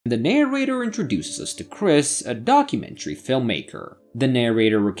the narrator introduces us to Chris, a documentary filmmaker. The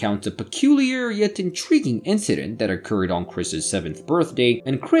narrator recounts a peculiar yet intriguing incident that occurred on Chris's 7th birthday,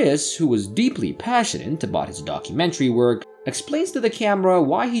 and Chris, who was deeply passionate about his documentary work, explains to the camera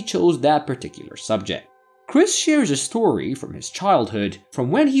why he chose that particular subject. Chris shares a story from his childhood,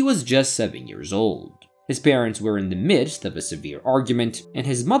 from when he was just 7 years old. His parents were in the midst of a severe argument, and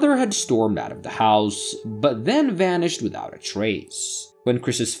his mother had stormed out of the house, but then vanished without a trace. When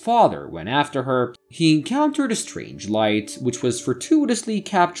Chris's father went after her, he encountered a strange light, which was fortuitously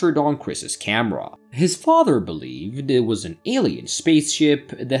captured on Chris's camera. His father believed it was an alien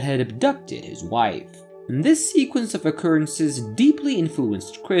spaceship that had abducted his wife. And this sequence of occurrences deeply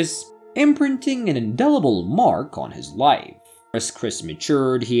influenced Chris, imprinting an indelible mark on his life. As Chris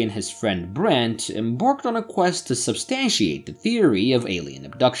matured, he and his friend Brent embarked on a quest to substantiate the theory of alien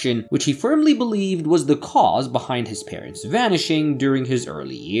abduction, which he firmly believed was the cause behind his parents' vanishing during his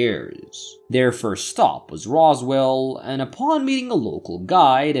early years. Their first stop was Roswell, and upon meeting a local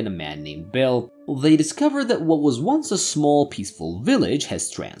guide and a man named Bill, they discovered that what was once a small, peaceful village has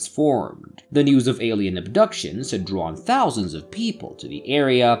transformed. The news of alien abductions had drawn thousands of people to the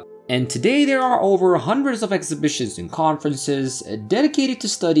area, and today there are over hundreds of exhibitions and conferences dedicated to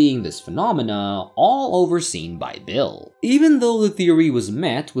studying this phenomena, all overseen by Bill. Even though the theory was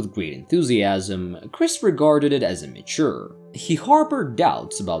met with great enthusiasm, Chris regarded it as immature. He harbored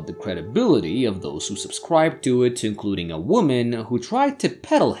doubts about the credibility of those who subscribed to it, including a woman who tried to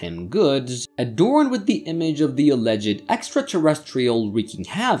peddle him goods adorned with the image of the alleged extraterrestrial wreaking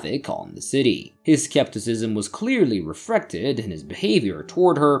havoc on the city. His skepticism was clearly reflected in his behavior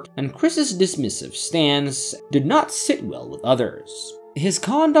toward her, and Chris's dismissive stance did not sit well with others. His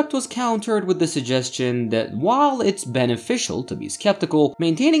conduct was countered with the suggestion that while it's beneficial to be skeptical,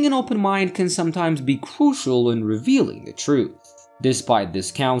 maintaining an open mind can sometimes be crucial in revealing the truth. Despite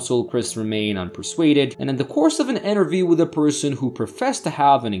this counsel, Chris remained unpersuaded, and in the course of an interview with a person who professed to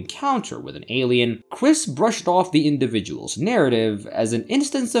have an encounter with an alien, Chris brushed off the individual's narrative as an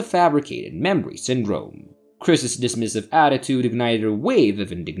instance of fabricated memory syndrome. Chris's dismissive attitude ignited a wave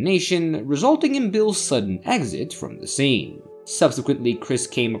of indignation, resulting in Bill's sudden exit from the scene. Subsequently, Chris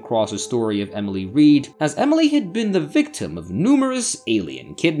came across a story of Emily Reed, as Emily had been the victim of numerous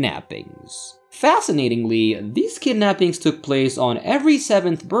alien kidnappings. Fascinatingly, these kidnappings took place on every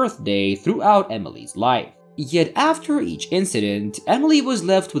 7th birthday throughout Emily's life. Yet after each incident, Emily was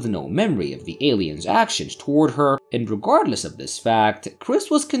left with no memory of the aliens' actions toward her, and regardless of this fact,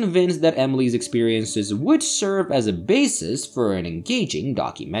 Chris was convinced that Emily's experiences would serve as a basis for an engaging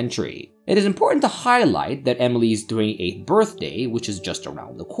documentary. It is important to highlight that Emily's 28th birthday, which is just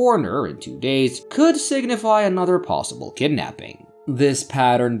around the corner in 2 days, could signify another possible kidnapping. This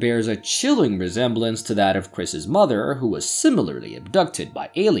pattern bears a chilling resemblance to that of Chris's mother, who was similarly abducted by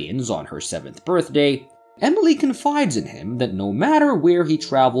aliens on her 7th birthday. Emily confides in him that no matter where he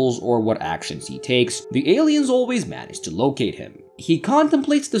travels or what actions he takes, the aliens always manage to locate him. He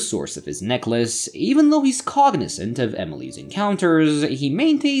contemplates the source of his necklace. Even though he's cognizant of Emily's encounters, he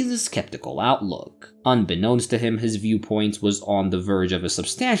maintains a skeptical outlook. Unbeknownst to him, his viewpoint was on the verge of a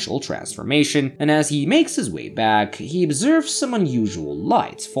substantial transformation, and as he makes his way back, he observes some unusual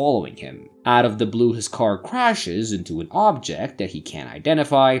lights following him. Out of the blue, his car crashes into an object that he can't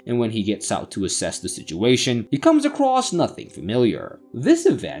identify, and when he gets out to assess the situation, he comes across nothing familiar. This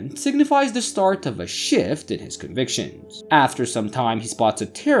event signifies the start of a shift in his convictions. After some time, he spots a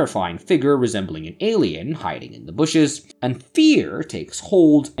terrifying figure resembling an alien hiding in the bushes, and fear takes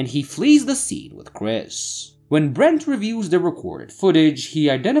hold, and he flees the scene with Chris. When Brent reviews the recorded footage, he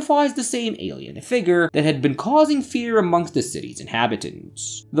identifies the same alien figure that had been causing fear amongst the city's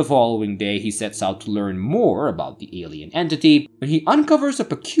inhabitants. The following day, he sets out to learn more about the alien entity, when he uncovers a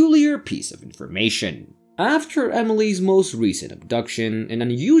peculiar piece of information. After Emily's most recent abduction, an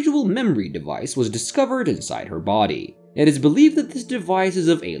unusual memory device was discovered inside her body. It is believed that this device is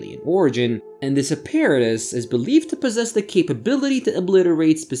of alien origin, and this apparatus is believed to possess the capability to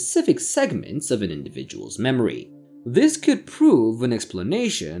obliterate specific segments of an individual's memory. This could prove an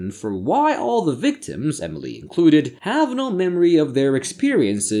explanation for why all the victims, Emily included, have no memory of their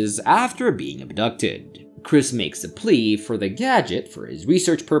experiences after being abducted. Chris makes a plea for the gadget for his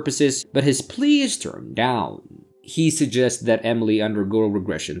research purposes, but his plea is turned down. He suggests that Emily undergo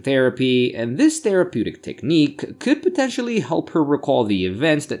regression therapy, and this therapeutic technique could potentially help her recall the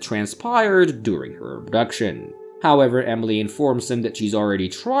events that transpired during her abduction. However, Emily informs him that she's already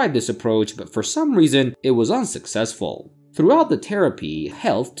tried this approach, but for some reason, it was unsuccessful. Throughout the therapy,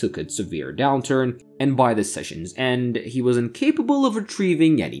 health took a severe downturn, and by the session's end, he was incapable of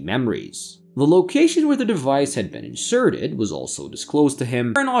retrieving any memories. The location where the device had been inserted was also disclosed to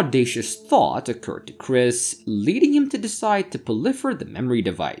him, where an audacious thought occurred to Chris, leading him to decide to pilfer the memory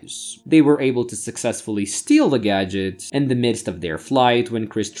device. They were able to successfully steal the gadget. In the midst of their flight, when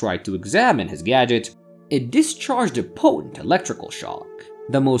Chris tried to examine his gadget, it discharged a potent electrical shock.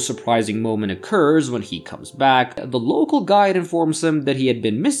 The most surprising moment occurs when he comes back. The local guide informs him that he had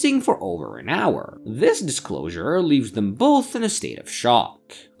been missing for over an hour. This disclosure leaves them both in a state of shock.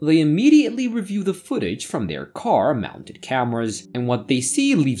 They immediately review the footage from their car-mounted cameras, and what they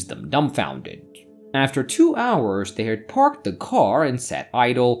see leaves them dumbfounded. After 2 hours, they had parked the car and sat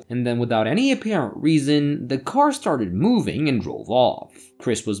idle, and then without any apparent reason, the car started moving and drove off.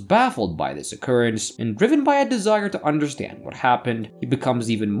 Chris was baffled by this occurrence, and driven by a desire to understand what happened, he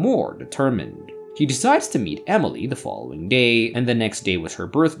becomes even more determined. He decides to meet Emily the following day, and the next day was her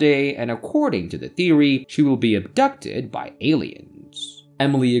birthday, and according to the theory, she will be abducted by aliens.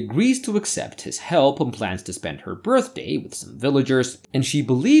 Emily agrees to accept his help and plans to spend her birthday with some villagers, and she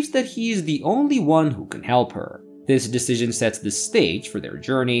believes that he is the only one who can help her. This decision sets the stage for their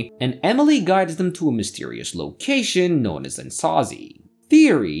journey, and Emily guides them to a mysterious location known as Ansazi.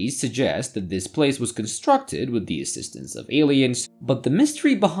 Theories suggest that this place was constructed with the assistance of aliens, but the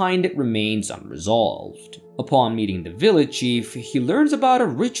mystery behind it remains unresolved. Upon meeting the village chief, he learns about a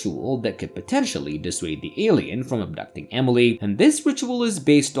ritual that could potentially dissuade the alien from abducting Emily, and this ritual is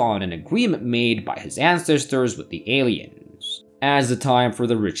based on an agreement made by his ancestors with the aliens. As the time for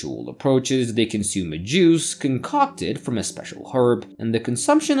the ritual approaches, they consume a juice concocted from a special herb, and the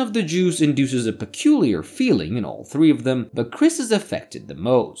consumption of the juice induces a peculiar feeling in all three of them, but Chris is affected the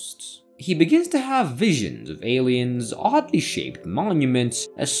most. He begins to have visions of aliens, oddly shaped monuments,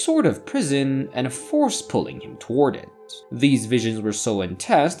 a sort of prison, and a force pulling him toward it. These visions were so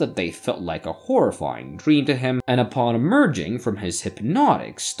intense that they felt like a horrifying dream to him, and upon emerging from his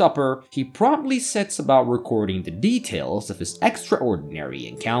hypnotic stupor, he promptly sets about recording the details of his extraordinary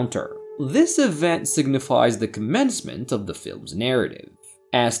encounter. This event signifies the commencement of the film's narrative.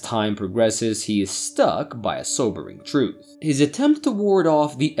 As time progresses, he is struck by a sobering truth. His attempt to ward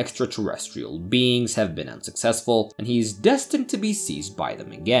off the extraterrestrial beings have been unsuccessful, and he is destined to be seized by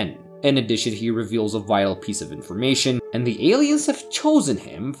them again. In addition, he reveals a vital piece of information, and the aliens have chosen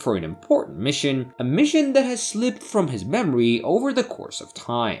him for an important mission, a mission that has slipped from his memory over the course of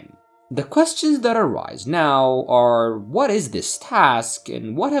time. The questions that arise now are, what is this task,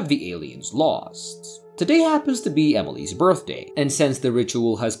 and what have the aliens lost? Today happens to be Emily's birthday, and since the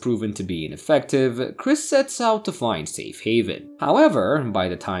ritual has proven to be ineffective, Chris sets out to find safe haven. However, by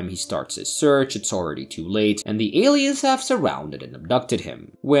the time he starts his search, it's already too late, and the aliens have surrounded and abducted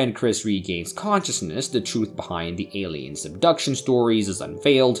him. When Chris regains consciousness, the truth behind the aliens' abduction stories is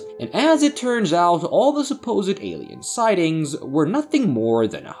unveiled, and as it turns out, all the supposed alien sightings were nothing more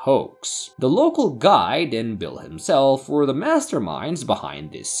than a hoax. The local guide and Bill himself were the masterminds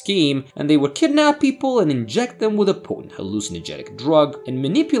behind this scheme, and they would kidnap people and inject them with a potent hallucinogenic drug and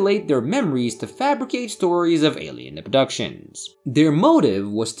manipulate their memories to fabricate stories of alien abductions. Their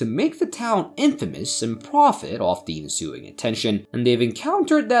motive was to make the town infamous and profit off the ensuing attention, and they've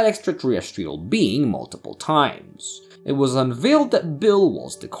encountered that extraterrestrial being multiple times. It was unveiled that Bill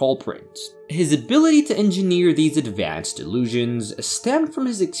was the culprit. His ability to engineer these advanced illusions stemmed from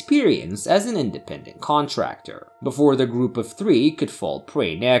his experience as an independent contractor. Before the group of three could fall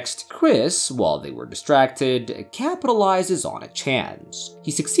prey next, Chris, while they were distracted, capitalizes on a chance.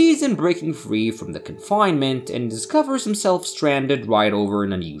 He succeeds in breaking free from the confinement and discovers himself stranded right over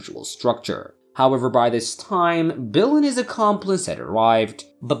an unusual structure. However, by this time, Bill and his accomplice had arrived,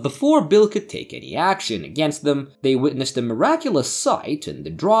 but before Bill could take any action against them, they witnessed a miraculous sight in the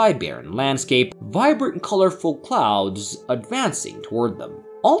dry, barren landscape, vibrant, colorful clouds advancing toward them.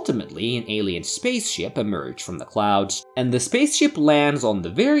 Ultimately, an alien spaceship emerged from the clouds, and the spaceship lands on the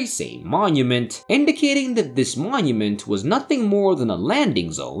very same monument, indicating that this monument was nothing more than a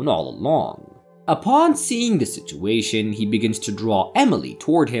landing zone all along. Upon seeing the situation, he begins to draw Emily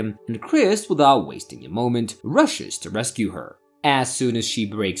toward him, and Chris, without wasting a moment, rushes to rescue her. As soon as she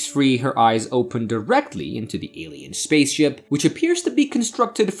breaks free, her eyes open directly into the alien spaceship, which appears to be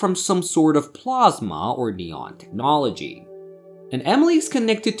constructed from some sort of plasma or neon technology. And Emily is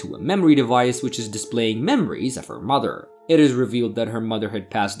connected to a memory device which is displaying memories of her mother. It is revealed that her mother had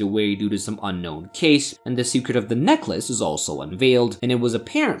passed away due to some unknown case, and the secret of the necklace is also unveiled, and it was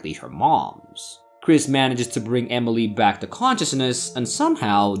apparently her mom's. Chris manages to bring Emily back to consciousness, and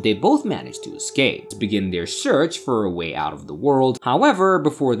somehow they both manage to escape, to begin their search for a way out of the world. However,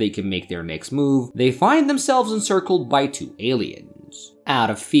 before they can make their next move, they find themselves encircled by two aliens. Out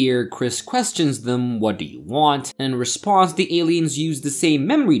of fear, Chris questions them, "What do you want?" And in response, the aliens use the same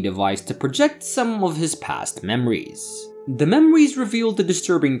memory device to project some of his past memories. The memories reveal the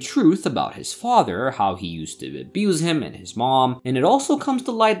disturbing truth about his father, how he used to abuse him and his mom, and it also comes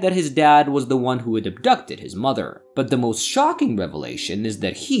to light that his dad was the one who had abducted his mother. But the most shocking revelation is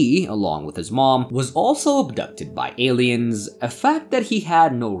that he, along with his mom, was also abducted by aliens, a fact that he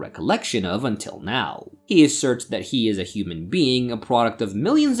had no recollection of until now. He asserts that he is a human being, a product of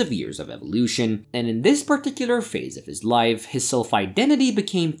millions of years of evolution, and in this particular phase of his life, his self-identity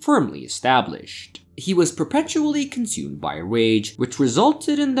became firmly established. He was perpetually consumed by rage, which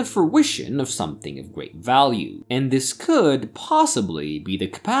resulted in the fruition of something of great value, and this could possibly be the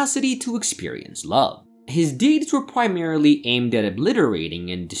capacity to experience love. His deeds were primarily aimed at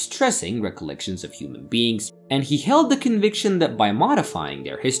obliterating and distressing recollections of human beings, and he held the conviction that by modifying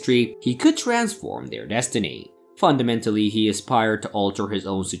their history, he could transform their destiny. Fundamentally, he aspired to alter his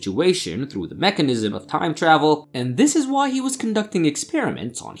own situation through the mechanism of time travel, and this is why he was conducting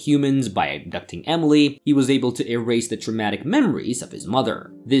experiments on humans. By abducting Emily, he was able to erase the traumatic memories of his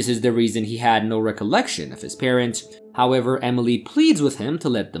mother. This is the reason he had no recollection of his parents. However, Emily pleads with him to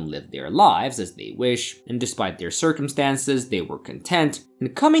let them live their lives as they wish, and despite their circumstances, they were content.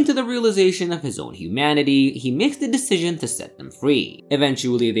 And coming to the realization of his own humanity, he makes the decision to set them free.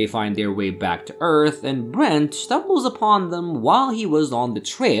 Eventually, they find their way back to Earth, and Brent stumbles upon them while he was on the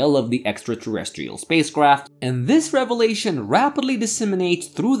trail of the extraterrestrial spacecraft, and this revelation rapidly disseminates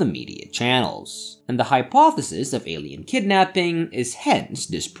through the media channels. And the hypothesis of alien kidnapping is hence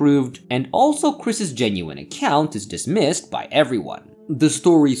disproved, and also Chris's genuine account is dismissed by everyone. The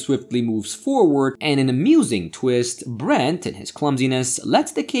story swiftly moves forward, and in an amusing twist, Brent, in his clumsiness,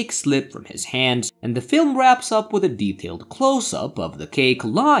 lets the cake slip from his hands, and the film wraps up with a detailed close-up of the cake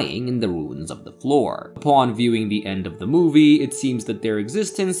lying in the ruins of the floor. Upon viewing the end of the movie, it seems that their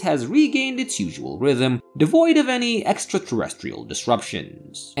existence has regained its usual rhythm, devoid of any extraterrestrial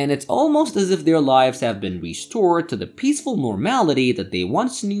disruptions. And it's almost as if their lives have been restored to the peaceful normality that they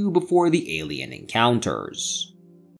once knew before the alien encounters.